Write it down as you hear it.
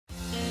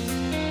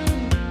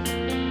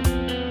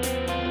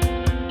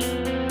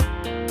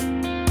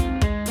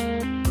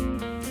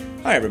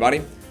Hi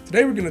everybody,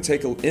 today we're going to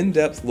take an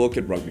in-depth look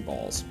at rugby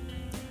balls.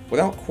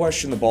 Without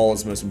question, the ball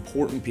is the most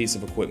important piece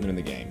of equipment in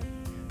the game.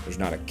 There's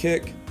not a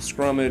kick,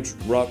 scrummage,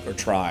 ruck, or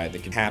try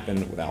that can happen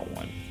without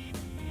one.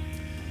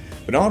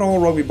 But not all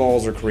rugby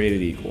balls are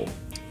created equal,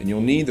 and you'll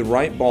need the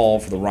right ball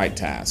for the right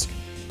task.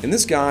 In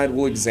this guide,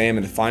 we'll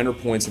examine the finer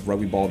points of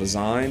rugby ball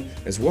design,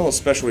 as well as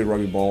specialty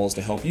rugby balls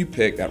to help you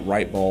pick that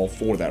right ball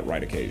for that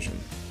right occasion.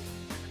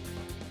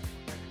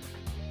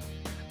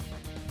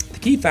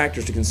 The key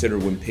factors to consider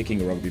when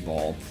picking a rugby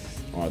ball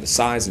are the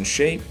size and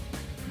shape,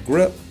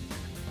 grip,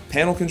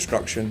 panel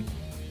construction,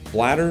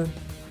 bladder,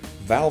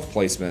 valve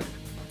placement,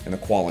 and the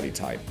quality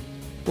type.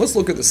 Let's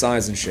look at the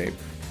size and shape.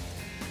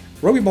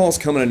 Rugby balls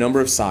come in a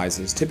number of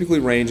sizes, typically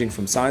ranging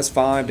from size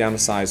 5 down to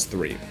size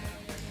 3.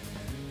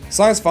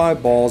 Size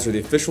 5 balls are the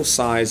official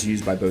size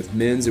used by both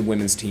men's and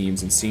women's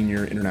teams in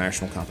senior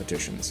international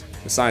competitions,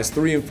 with size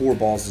 3 and 4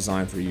 balls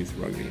designed for youth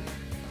rugby.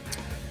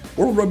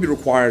 World Rugby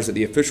requires that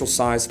the official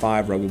size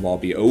 5 rugby ball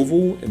be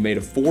oval and made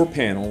of 4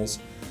 panels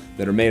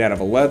that are made out of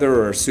a leather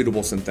or a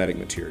suitable synthetic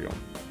material.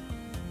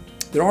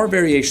 There are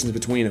variations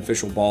between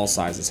official ball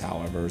sizes,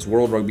 however, as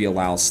World Rugby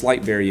allows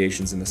slight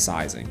variations in the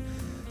sizing,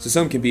 so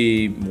some can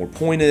be more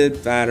pointed,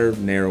 fatter,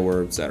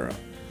 narrower, etc.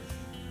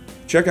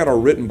 Check out our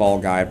written ball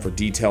guide for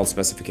detailed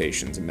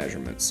specifications and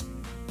measurements.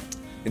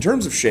 In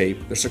terms of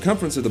shape, the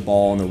circumference of the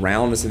ball and the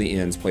roundness of the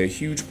ends play a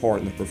huge part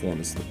in the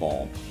performance of the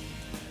ball.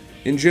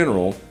 In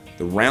general,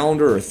 the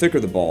rounder or thicker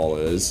the ball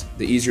is,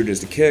 the easier it is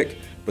to kick,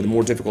 but the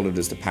more difficult it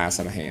is to pass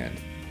out of hand.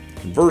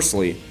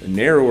 Conversely, the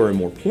narrower and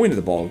more pointed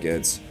the ball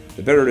gets,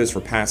 the better it is for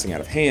passing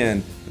out of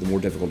hand, but the more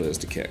difficult it is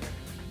to kick.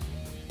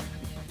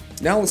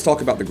 Now let's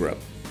talk about the grip.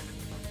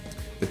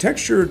 The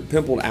textured,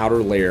 pimpled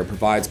outer layer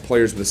provides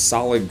players with a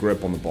solid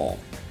grip on the ball.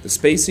 The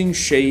spacing,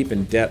 shape,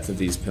 and depth of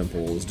these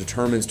pimples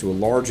determines to a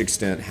large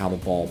extent how the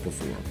ball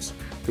performs.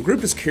 The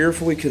grip is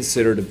carefully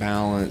considered a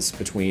balance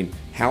between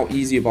how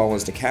easy a ball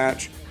is to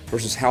catch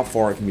versus how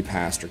far it can be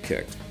passed or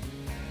kicked.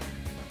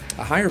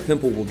 A higher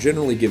pimple will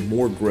generally give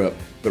more grip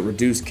but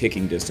reduce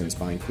kicking distance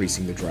by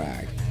increasing the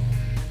drag.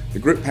 The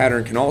grip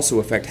pattern can also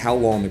affect how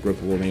long the grip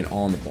will remain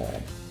on the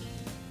ball.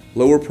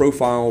 Lower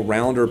profile,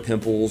 rounder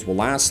pimples will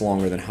last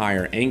longer than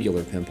higher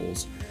angular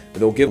pimples,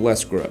 but they'll give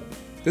less grip.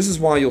 This is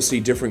why you'll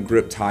see different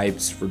grip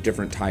types for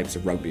different types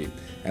of rugby,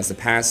 as the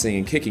passing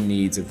and kicking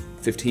needs of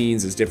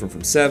 15s is different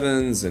from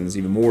 7s and is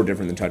even more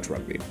different than touch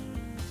rugby.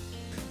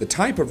 The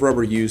type of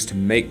rubber used to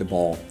make the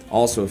ball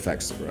also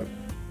affects the grip.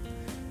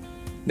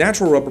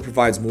 Natural rubber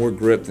provides more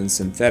grip than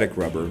synthetic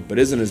rubber, but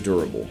isn't as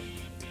durable.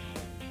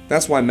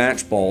 That's why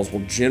match balls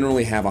will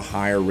generally have a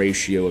higher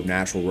ratio of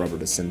natural rubber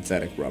to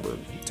synthetic rubber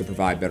to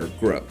provide better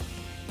grip.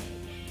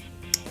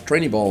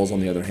 Training balls, on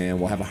the other hand,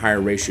 will have a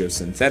higher ratio of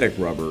synthetic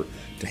rubber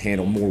to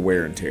handle more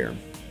wear and tear.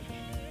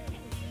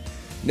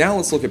 Now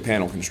let's look at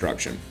panel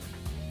construction.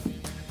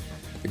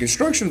 The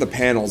construction of the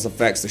panels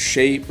affects the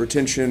shape,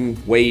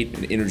 retention, weight,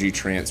 and energy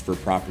transfer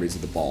properties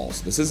of the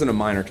balls. This isn't a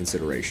minor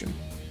consideration.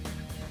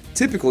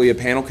 Typically, a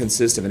panel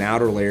consists of an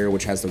outer layer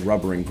which has the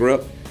rubber and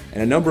grip,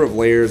 and a number of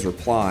layers or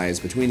plies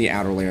between the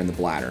outer layer and the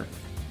bladder.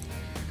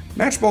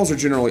 Match balls are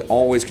generally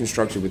always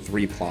constructed with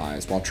 3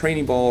 plies, while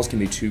training balls can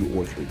be 2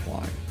 or 3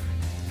 ply.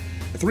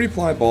 A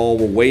 3-ply ball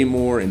will weigh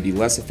more and be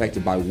less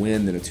affected by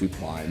wind than a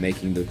 2-ply,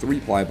 making the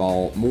 3-ply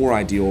ball more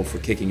ideal for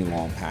kicking in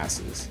long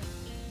passes.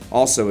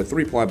 Also, a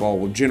 3-ply ball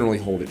will generally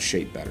hold its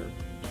shape better.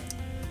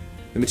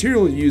 The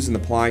material used in the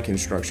ply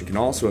construction can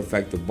also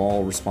affect the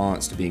ball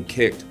response to being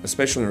kicked,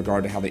 especially in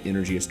regard to how the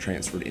energy is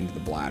transferred into the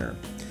bladder.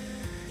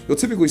 You'll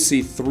typically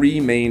see 3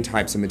 main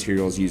types of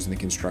materials used in the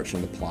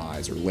construction of the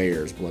plies or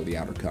layers below the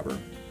outer cover: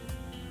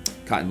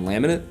 cotton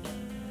laminate,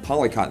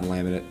 polycotton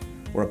laminate,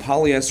 or a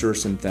polyester or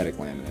synthetic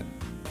laminate.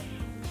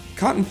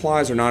 Cotton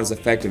plies are not as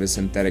effective as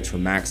synthetics for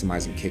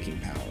maximizing kicking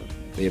power.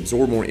 They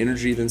absorb more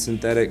energy than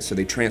synthetics, so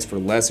they transfer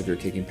less of your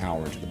kicking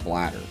power into the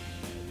bladder.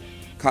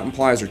 Cotton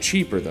plies are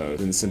cheaper, though,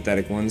 than the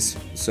synthetic ones,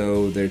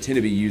 so they tend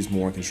to be used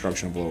more in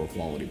construction of lower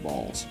quality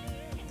balls.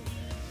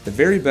 The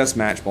very best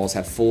match balls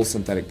have full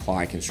synthetic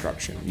ply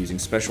construction, using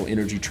special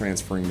energy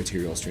transferring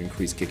materials to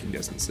increase kicking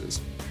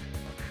distances.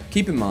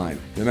 Keep in mind,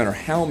 no matter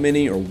how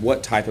many or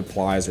what type of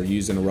plies are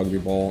used in a rugby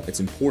ball, it's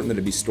important that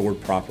it be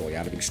stored properly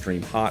out of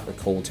extreme hot or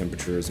cold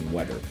temperatures and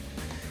weather.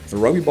 If a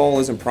rugby ball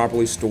isn't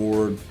properly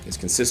stored, is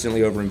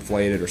consistently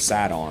overinflated, or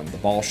sat on, the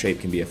ball shape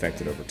can be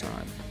affected over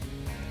time.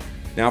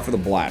 Now for the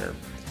bladder.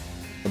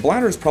 The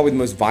bladder is probably the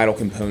most vital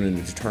component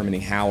in determining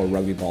how a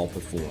rugby ball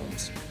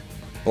performs.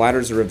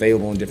 Bladders are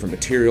available in different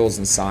materials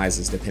and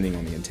sizes depending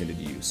on the intended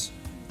use.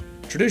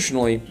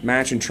 Traditionally,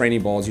 match and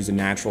training balls use a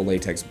natural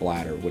latex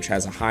bladder, which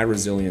has a high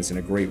resilience and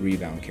a great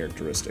rebound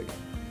characteristic.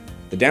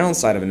 The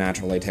downside of a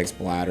natural latex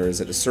bladder is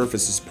that the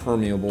surface is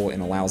permeable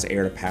and allows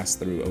air to pass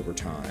through over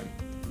time.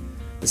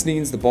 This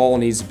means the ball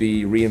needs to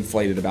be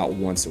reinflated about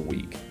once a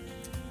week.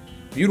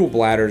 Butyl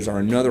bladders are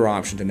another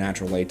option to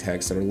natural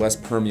latex that are less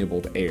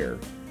permeable to air.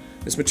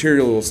 This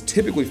material is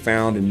typically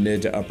found in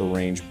mid to upper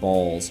range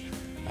balls.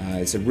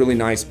 It's a really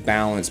nice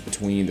balance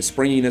between the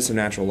springiness of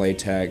natural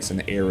latex and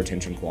the air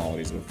retention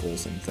qualities of a full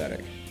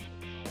synthetic.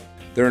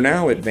 There are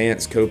now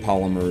advanced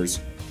copolymers,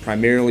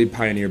 primarily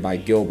pioneered by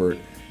Gilbert,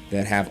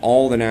 that have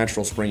all the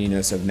natural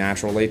springiness of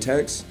natural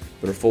latex,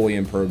 but are fully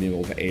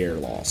impermeable to air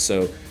loss,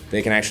 so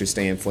they can actually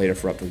stay inflated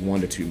for up to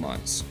 1 to 2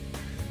 months.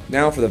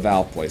 Now for the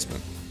valve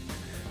placement.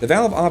 The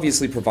valve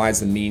obviously provides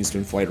the means to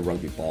inflate a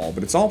rugby ball,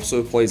 but it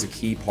also plays a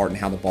key part in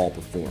how the ball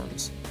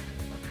performs.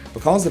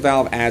 Because the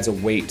valve adds a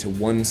weight to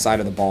one side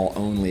of the ball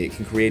only, it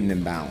can create an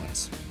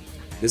imbalance.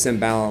 This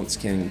imbalance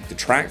can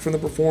detract from the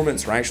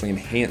performance or actually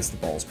enhance the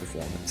ball's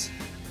performance.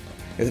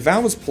 If the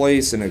valve is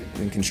placed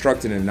and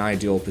constructed in an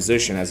ideal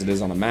position, as it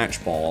is on a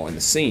match ball in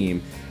the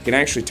seam, it can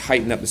actually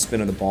tighten up the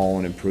spin of the ball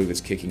and improve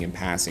its kicking and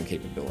passing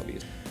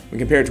capabilities. When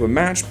compared to a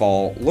match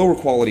ball, lower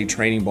quality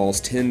training balls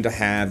tend to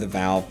have the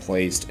valve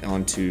placed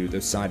onto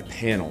the side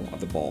panel of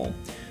the ball,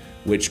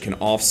 which can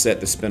offset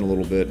the spin a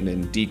little bit and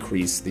then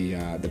decrease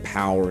the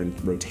power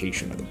and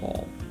rotation of the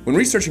ball. When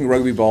researching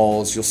rugby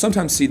balls, you'll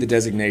sometimes see the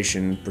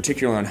designation,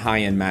 particularly on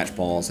high-end match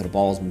balls, that a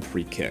ball has been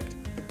pre-kicked.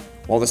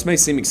 While this may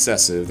seem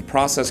excessive, the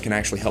process can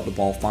actually help the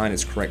ball find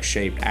its correct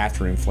shape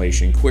after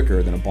inflation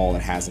quicker than a ball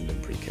that hasn't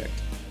been pre-kicked.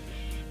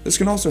 This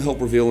can also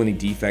help reveal any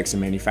defects in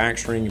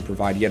manufacturing and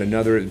provide yet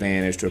another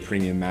advantage to a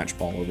premium match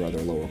ball over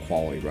other lower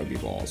quality rugby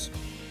balls.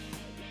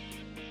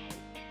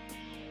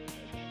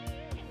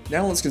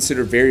 Now let's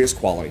consider various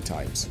quality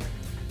types.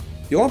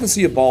 You'll often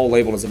see a ball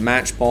labeled as a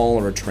match ball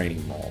or a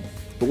training ball,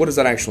 but what does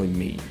that actually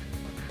mean?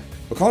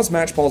 Because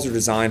match balls are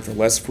designed for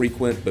less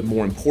frequent but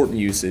more important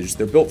usage,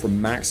 they're built for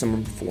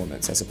maximum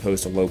performance as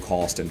opposed to low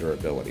cost and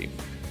durability.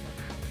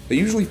 They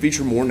usually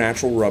feature more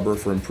natural rubber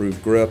for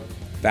improved grip,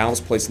 valves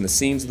placed in the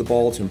seams of the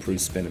ball to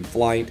improve spin and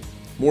flight,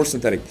 more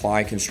synthetic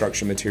ply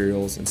construction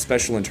materials, and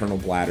special internal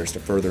bladders to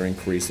further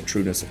increase the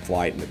trueness of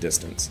flight and the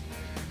distance.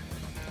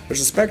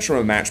 There's a spectrum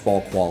of match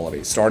ball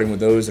quality, starting with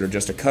those that are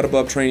just a cut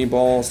above training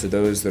balls to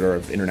those that are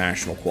of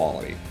international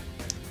quality.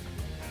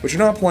 But you're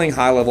not playing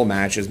high-level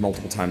matches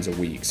multiple times a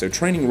week, so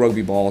training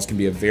rugby balls can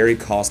be a very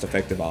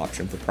cost-effective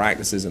option for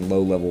practices and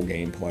low-level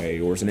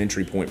gameplay or as an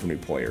entry point for new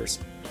players.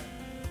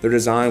 They're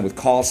designed with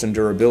cost and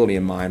durability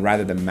in mind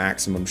rather than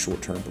maximum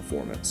short-term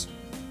performance.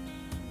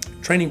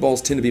 Training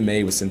balls tend to be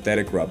made with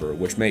synthetic rubber,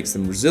 which makes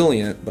them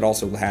resilient but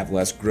also have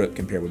less grip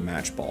compared with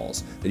match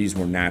balls that use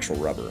more natural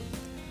rubber.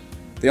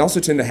 They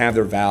also tend to have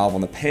their valve on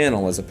the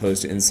panel as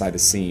opposed to inside the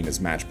seam as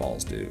match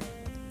balls do.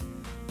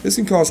 This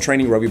can cause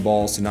training rugby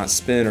balls to not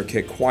spin or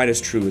kick quite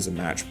as true as a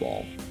match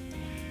ball.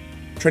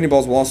 Training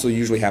balls will also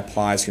usually have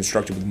plies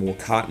constructed with more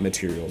cotton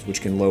materials,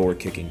 which can lower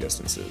kicking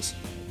distances.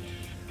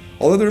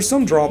 Although there are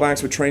some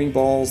drawbacks with training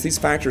balls, these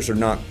factors are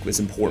not as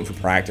important for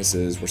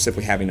practices where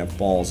simply having enough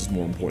balls is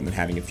more important than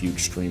having a few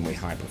extremely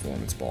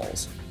high-performance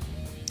balls.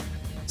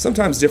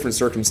 Sometimes different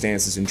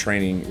circumstances in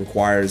training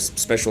requires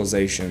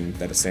specialization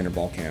that a standard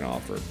ball can't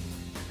offer.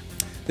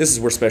 This is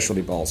where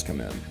specialty balls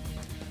come in.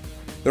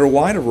 There are a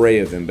wide array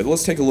of them, but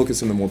let's take a look at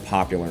some of the more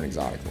popular and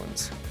exotic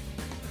ones.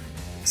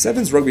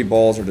 7's rugby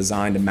balls are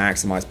designed to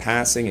maximize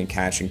passing and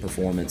catching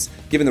performance,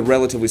 given the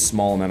relatively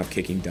small amount of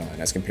kicking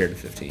done as compared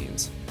to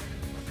 15's.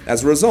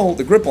 As a result,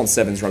 the grip on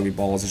 7's rugby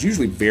balls is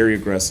usually very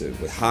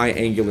aggressive, with high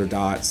angular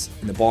dots,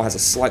 and the ball has a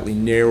slightly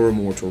narrower,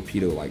 more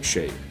torpedo-like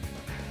shape.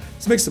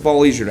 This makes the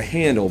ball easier to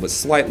handle, but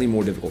slightly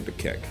more difficult to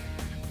kick.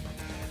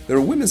 There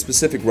are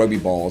women-specific rugby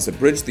balls that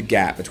bridge the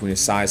gap between a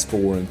size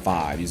 4 and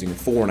 5, using a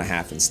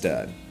 4.5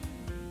 instead.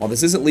 While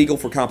this isn't legal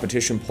for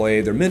competition play,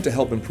 they're meant to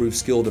help improve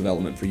skill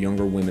development for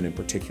younger women in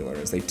particular,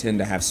 as they tend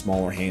to have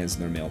smaller hands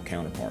than their male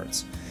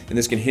counterparts, and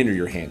this can hinder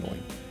your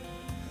handling.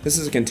 This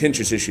is a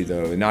contentious issue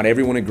though, and not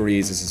everyone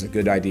agrees this is a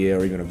good idea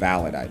or even a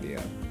valid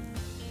idea.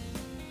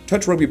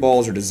 Touch rugby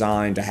balls are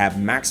designed to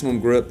have maximum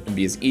grip and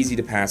be as easy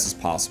to pass as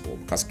possible,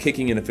 because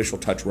kicking in official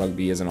touch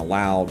rugby isn't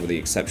allowed with the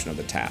exception of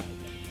the tap.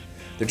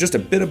 They're just a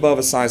bit above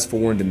a size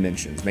 4 in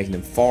dimensions, making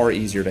them far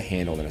easier to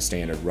handle than a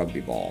standard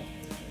rugby ball.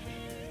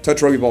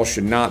 Touch rugby balls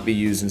should not be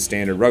used in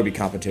standard rugby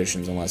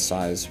competitions unless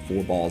size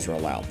 4 balls are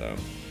allowed though.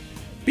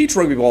 Beach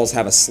rugby balls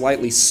have a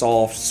slightly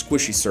soft,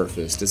 squishy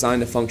surface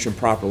designed to function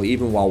properly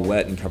even while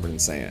wet and covered in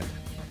sand.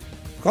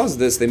 Because of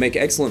this, they make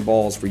excellent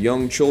balls for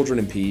young children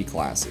and PE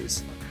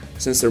classes.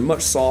 Since they're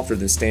much softer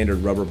than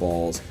standard rubber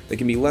balls, they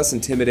can be less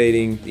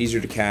intimidating,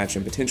 easier to catch,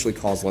 and potentially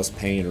cause less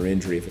pain or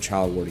injury if a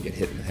child were to get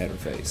hit in the head or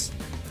face.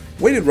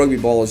 Weighted rugby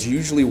balls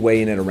usually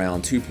weigh in at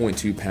around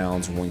 2.2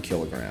 pounds or 1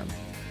 kilogram.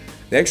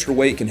 The extra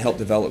weight can help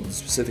develop the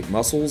specific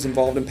muscles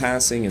involved in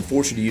passing and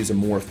force you to use a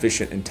more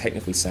efficient and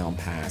technically sound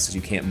pass, as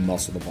you can't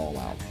muscle the ball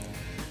out.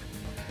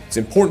 It's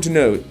important to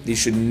note these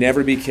should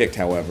never be kicked,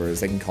 however, as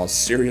they can cause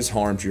serious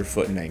harm to your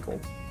foot and ankle.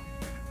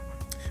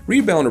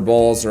 Rebounder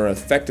balls are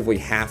effectively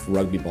half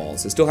rugby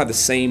balls. They still have the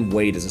same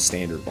weight as a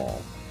standard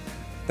ball.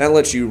 That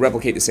lets you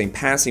replicate the same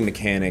passing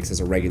mechanics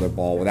as a regular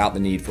ball without the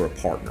need for a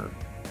partner.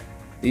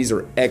 These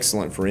are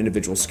excellent for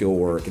individual skill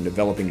work and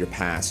developing your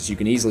pass, as you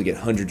can easily get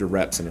hundreds of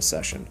reps in a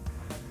session.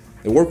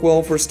 They work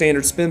well for a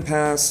standard spin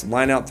pass,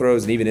 line-out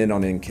throws, and even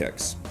end-on-end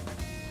kicks.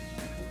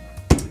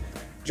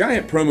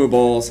 Giant promo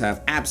balls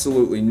have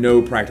absolutely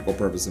no practical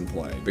purpose in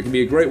play, but can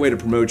be a great way to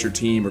promote your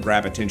team or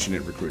grab attention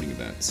at recruiting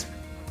events.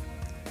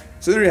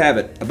 So there you have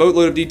it, a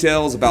boatload of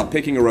details about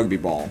picking a rugby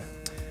ball.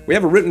 We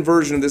have a written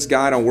version of this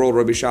guide on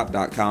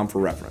worldrugbyshop.com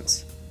for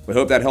reference. We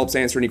hope that helps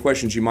answer any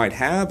questions you might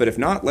have, but if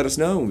not, let us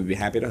know and we'd be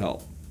happy to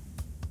help.